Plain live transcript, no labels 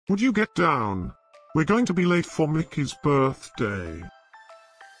Would you get down? We're going to be late for Mickey's birthday.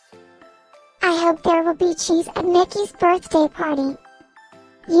 I hope there will be cheese at Mickey's birthday party.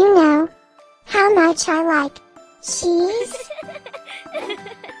 You know how much I like cheese.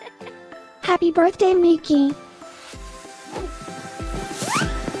 Happy birthday, Miki.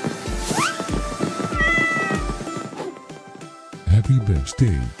 Happy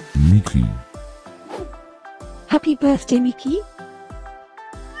birthday, Miki. Happy birthday, Miki.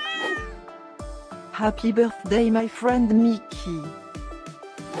 Happy birthday, my friend Miki.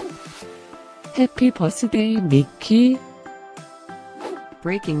 Happy birthday, Miki.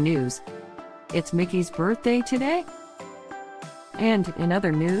 Breaking news. It's Mickey's birthday today? And in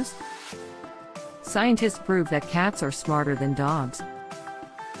other news, scientists prove that cats are smarter than dogs.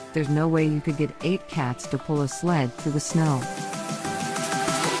 There's no way you could get 8 cats to pull a sled through the snow.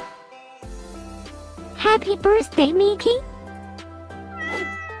 Happy birthday, Miki.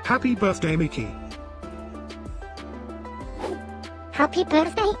 Happy birthday, Mickey. Happy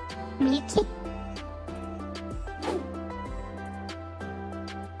birthday, Miki.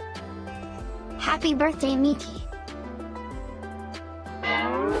 Happy birthday, Miki.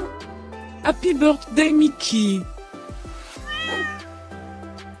 Happy birthday, Miki.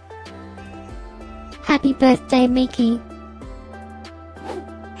 Happy birthday, Miki.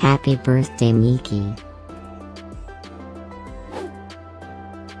 Happy birthday, Miki.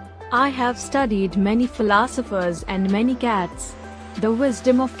 I have studied many philosophers and many cats. The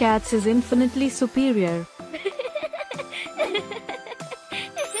wisdom of cats is infinitely superior.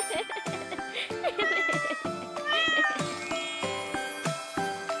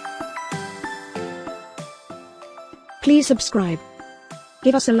 Please subscribe,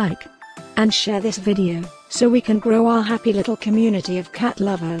 give us a like, and share this video, so we can grow our happy little community of cat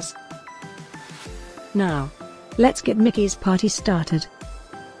lovers. Now, let's get Mickey's party started.